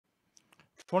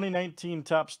2019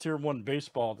 Topps Tier 1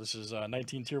 Baseball. This is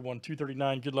 19 Tier 1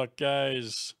 239. Good luck,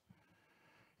 guys.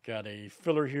 Got a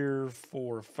filler here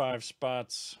for 5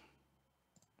 spots.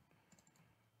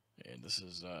 And this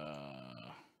is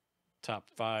top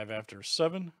 5 after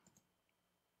 7.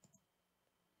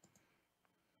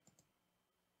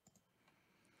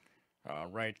 All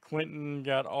right, Quentin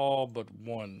got all but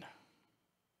 1.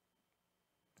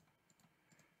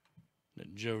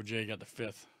 Then Joe J got the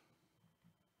 5th.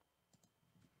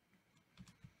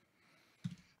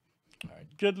 All right,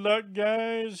 good luck,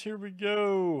 guys. Here we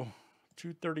go.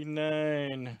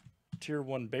 239 Tier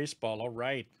 1 Baseball. All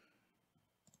right.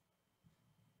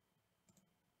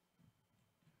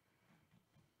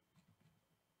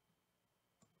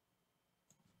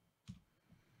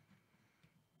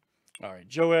 All right,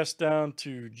 Joe S down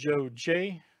to Joe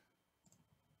J.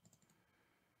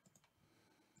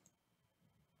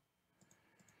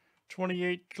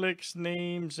 $28 clicks,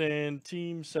 names, and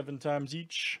teams 7 times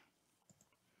each.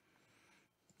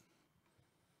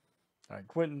 All right,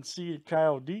 Quentin C.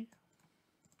 Kyle D.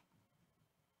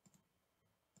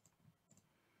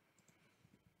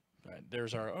 All right,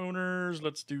 there's our owners.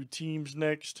 Let's do teams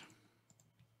next.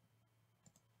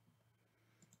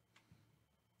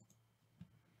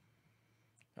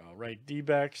 All right,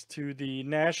 D-backs to the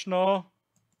National.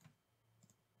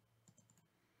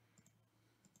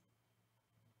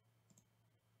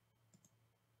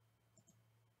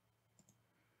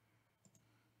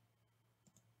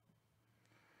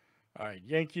 All right,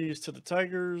 Yankees to the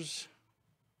Tigers.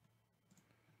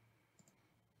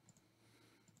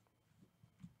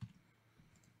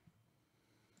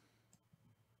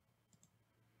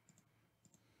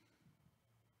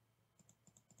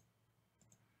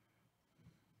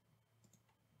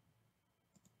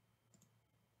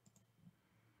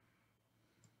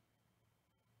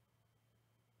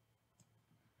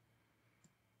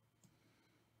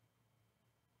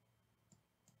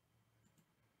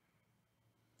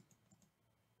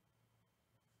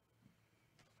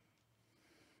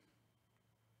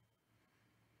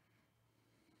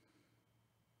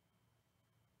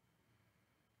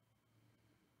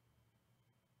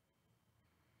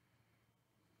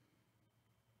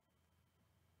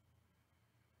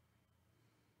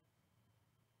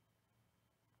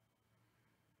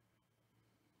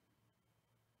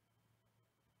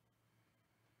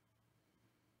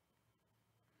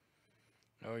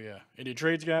 Oh, yeah. Any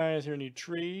trades, guys? Here, any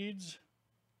trades?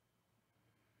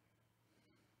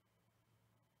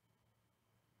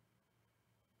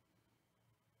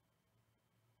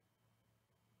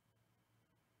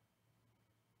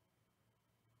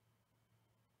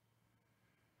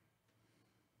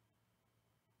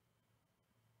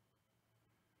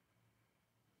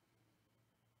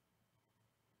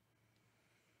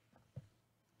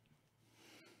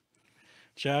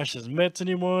 Josh has Mets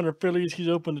anyone or Phillies? He's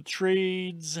open to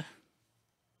trades.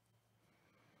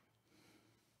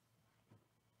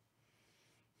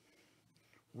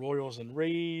 Royals and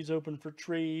Rays open for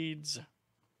trades.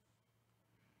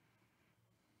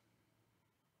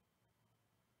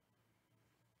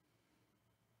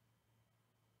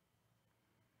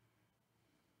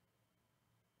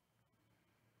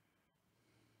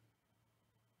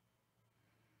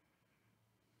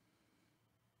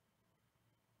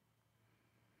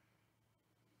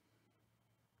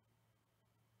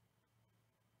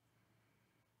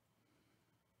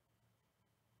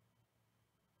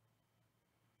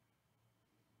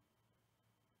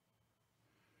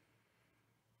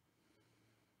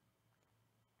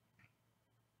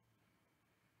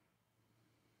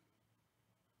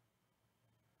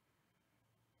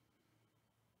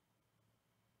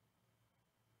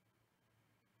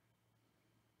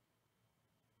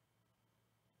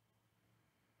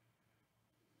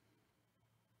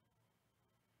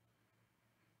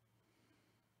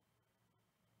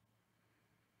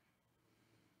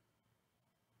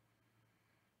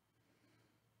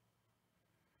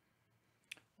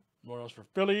 Royals for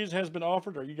Phillies has been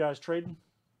offered. Are you guys trading?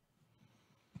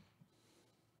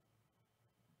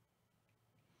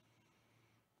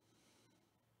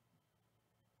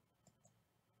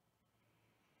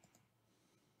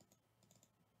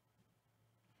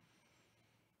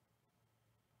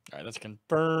 All right, that's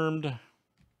confirmed.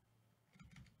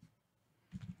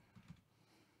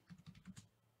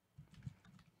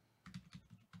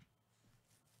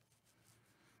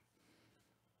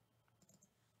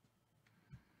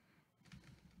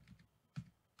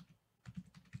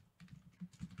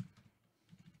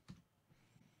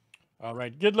 All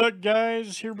right, good luck,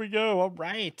 guys. Here we go. All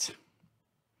right.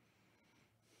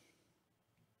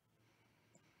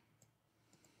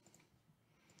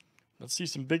 Let's see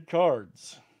some big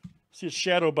cards. See a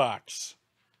shadow box.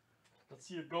 Let's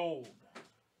see a gold.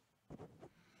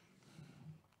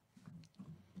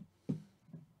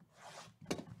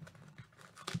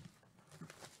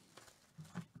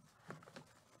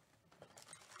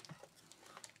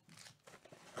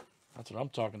 That's what I'm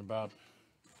talking about.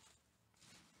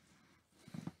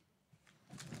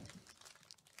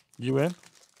 You in?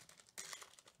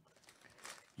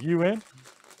 You in?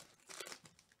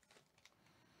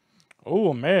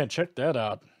 Oh, man, check that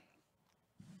out.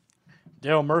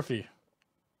 Dale Murphy.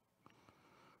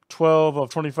 12 of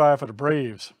 25 for the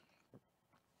Braves.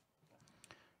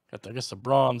 Got, I guess, the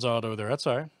bronze auto there. That's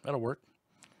all right. That'll work.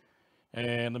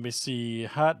 And let me see.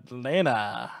 Hot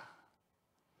Atlanta.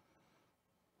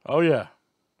 Oh, yeah.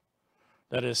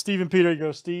 That is Stephen P. There you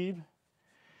go, Steve.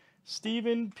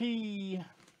 Stephen P.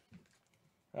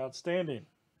 Outstanding.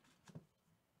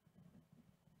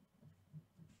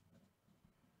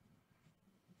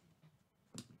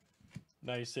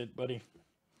 Nice hit, buddy.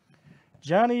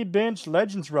 Johnny Bench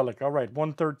Legends Relic. All right,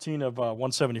 113 of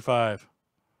 175.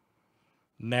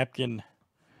 Napkin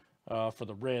for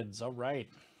the Reds. All right.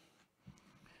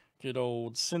 Good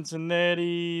old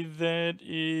Cincinnati.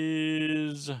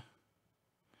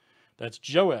 That's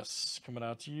Joe S. coming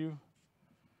out to you.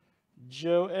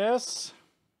 Joe S.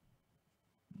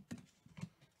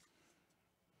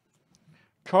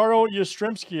 Carl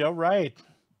Yastrzemski. All right.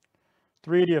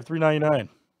 380 of 399.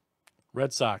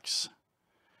 Red Sox.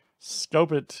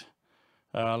 Scope it.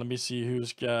 Let me see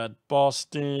who's got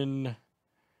Boston.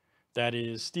 That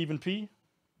is Stephen P.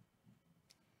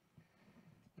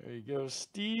 There you go,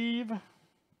 Steve.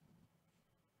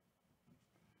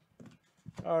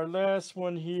 Our last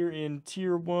one here in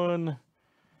Tier 1.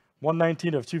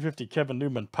 119 of 250, Kevin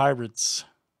Newman, Pirates.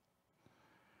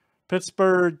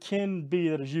 Pittsburgh, Ken B.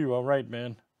 That is you. All right,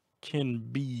 man. Ken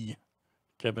B.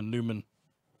 Kevin Newman.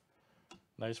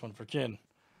 Nice one for Ken.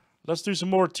 Let's do some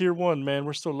more Tier 1, man.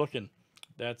 We're still looking.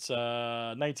 That's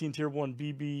 19 Tier 1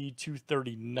 BB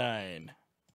 239.